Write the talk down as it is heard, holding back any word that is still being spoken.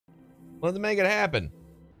Let's make it happen.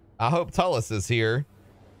 I hope Tullus is here,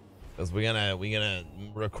 because we're gonna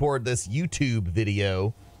record this YouTube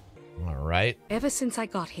video. All right. Ever since I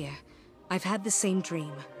got here, I've had the same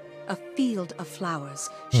dream. A field of flowers,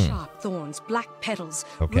 sharp thorns, black petals,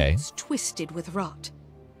 roots twisted with rot.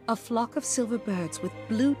 A flock of silver birds with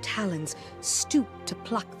blue talons stoop to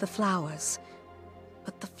pluck the flowers.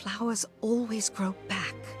 But the flowers always grow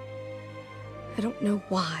back. I don't know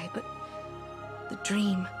why, but the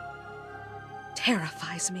dream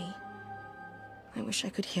terrifies me. I wish I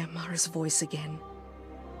could hear Mara's voice again.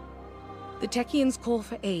 The Techians call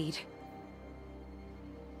for aid.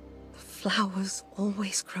 The flowers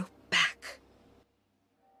always grow back.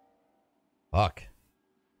 Fuck.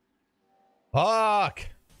 Fuck!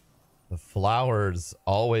 The flowers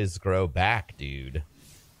always grow back, dude.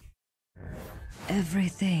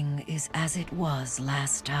 Everything is as it was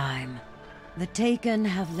last time. The Taken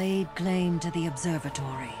have laid claim to the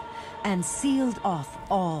observatory and sealed off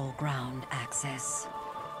all ground access.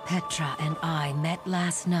 Petra and I met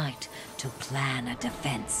last night to plan a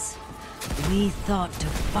defense. We thought to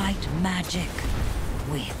fight magic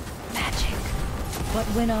with magic. But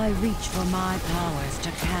when I reached for my powers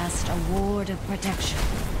to cast a ward of protection,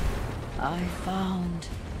 I found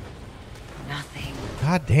nothing.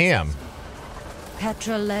 God damn.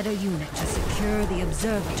 Petra led a unit to secure the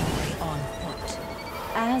observatory on foot.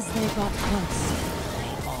 As they got close,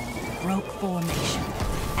 they all broke formation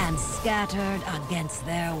and scattered against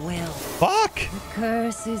their will. Fuck! The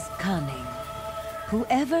curse is cunning.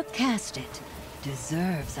 Whoever cast it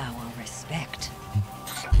deserves our respect.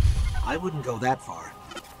 I wouldn't go that far.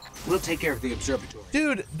 We'll take care of the observatory.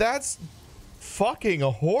 Dude, that's fucking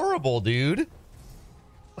horrible, dude.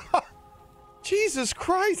 Jesus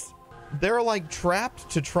Christ. They're like trapped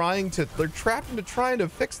into trying to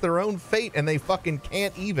fix their own fate, and they fucking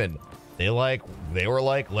can't even. They were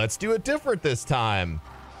like, let's do it different this time.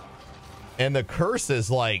 And the curse is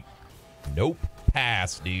like, nope,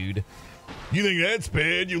 pass, dude. You think that's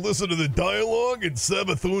bad? You listen to the dialogue in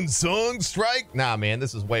Savathun's song strike? Nah, man,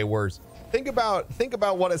 this is way worse. Think about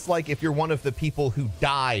what it's like if you're one of the people who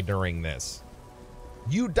die during this.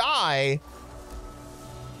 You die,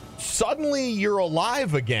 suddenly you're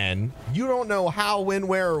alive again. You don't know how, when,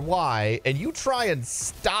 where, or why, and you try and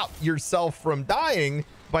stop yourself from dying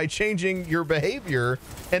by changing your behavior,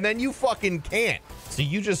 and then you fucking can't. So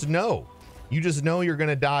you just know. You just know you're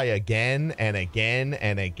gonna die again and again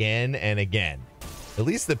and again and again. At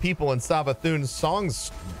least the people in Savathun's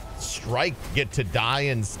songs strike get to die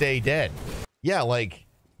and stay dead. Yeah, like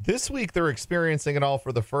this week they're experiencing it all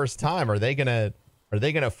for the first time. Are they gonna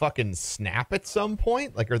fucking snap at some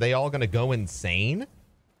point? Like, are they all gonna go insane?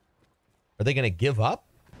 Are they gonna give up?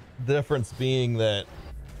 The difference being that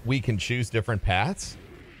we can choose different paths,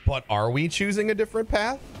 but are we choosing a different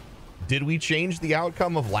path? Did we change the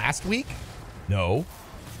outcome of last week? No.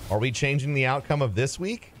 Are we changing the outcome of this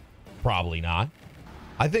week? Probably not.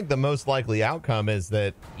 I think the most likely outcome is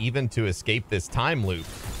that even to escape this time loop,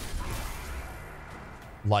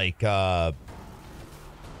 like,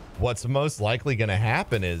 what's most likely going to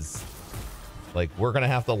happen is, like, we're going to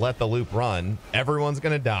have to let the loop run. Everyone's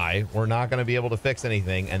going to die. We're not going to be able to fix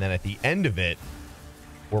anything. And then at the end of it,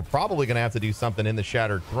 we're probably going to have to do something in the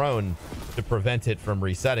Shattered Throne to prevent it from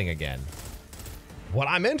resetting again. What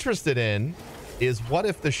I'm interested in is, what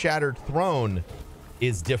if the Shattered Throne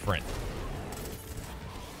is different?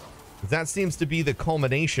 That seems to be the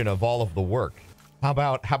culmination of all of the work. How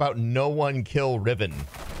about no one kill Riven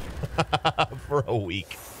for a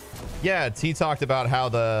week? Yeah, T talked about how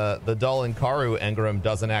the Dullinkaru engram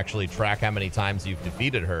doesn't actually track how many times you've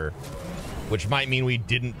defeated her, which might mean we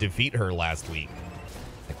didn't defeat her last week.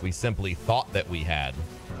 Like, we simply thought that we had.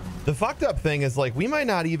 The fucked up thing is, like, we might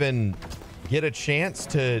not even get a chance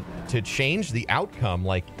to change the outcome.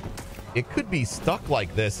 Like, it could be stuck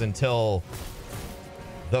like this until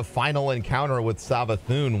the final encounter with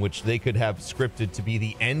Savathun, which they could have scripted to be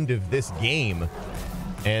the end of this game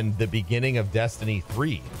and the beginning of Destiny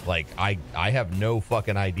 3. Like, I have no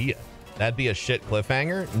fucking idea. That'd be a shit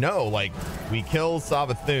cliffhanger. No, like, we kill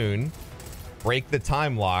Savathun, break the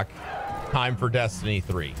time lock, time for Destiny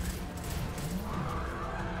 3.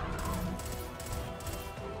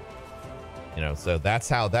 You know, so that's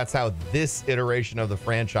how this iteration of the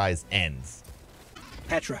franchise ends.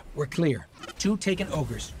 Petra, we're clear. 2 taken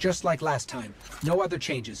ogres, just like last time. No other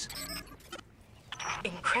changes.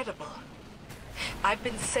 Incredible. I've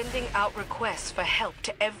been sending out requests for help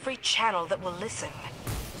to every channel that will listen.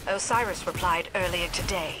 Osiris replied earlier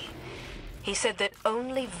today. He said that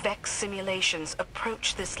only Vex simulations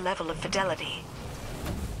approach this level of fidelity.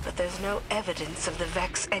 But there's no evidence of the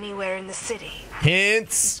Vex anywhere in the city.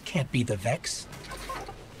 Hints. This can't be the Vex.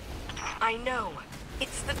 I know.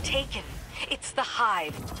 It's the Taken. It's the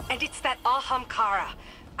Hive. And it's that Ahamkara.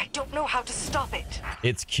 I don't know how to stop it.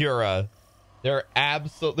 It's Cura. They're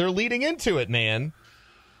leading into it, man.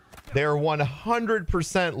 They're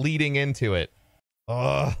 100% leading into it.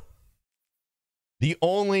 Ugh. The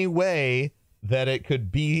only way that it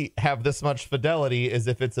could have this much fidelity is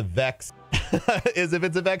if it's a Vex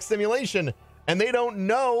simulation, and they don't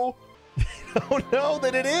know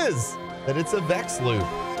that it is, that it's a Vex loop.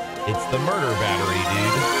 It's the murder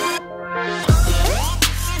battery, dude.